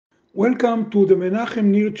Welcome to the Menachem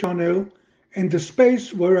Nir channel and the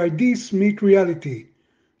space where ideas meet reality.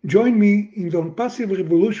 Join me in the unpassive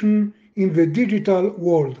revolution in the digital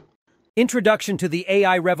world. Introduction to the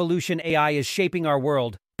AI revolution. AI is shaping our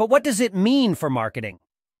world, but what does it mean for marketing?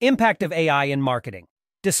 Impact of AI in marketing.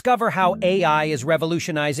 Discover how AI is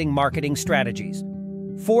revolutionizing marketing strategies.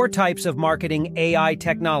 4 types of marketing AI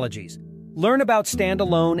technologies. Learn about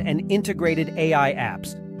standalone and integrated AI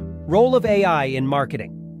apps. Role of AI in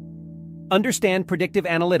marketing. Understand predictive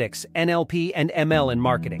analytics, NLP, and ML in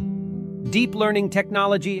marketing. Deep learning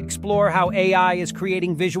technology. Explore how AI is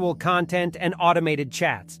creating visual content and automated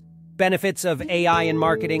chats. Benefits of AI in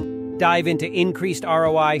marketing. Dive into increased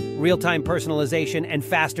ROI, real-time personalization, and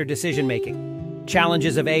faster decision-making.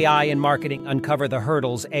 Challenges of AI in marketing. Uncover the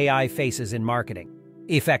hurdles AI faces in marketing.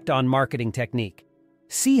 Effect on marketing technique.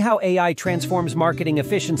 See how AI transforms marketing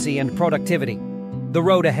efficiency and productivity. The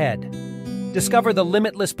road ahead. Discover the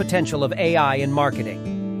limitless potential of AI in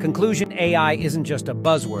marketing. Conclusion: AI isn't just a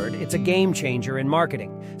buzzword, it's a game changer in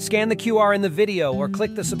marketing. Scan the QR in the video or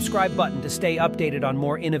click the subscribe button to stay updated on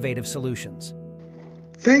more innovative solutions.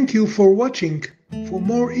 Thank you for watching. For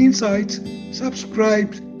more insights,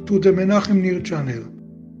 subscribe to the Menachem Nir channel.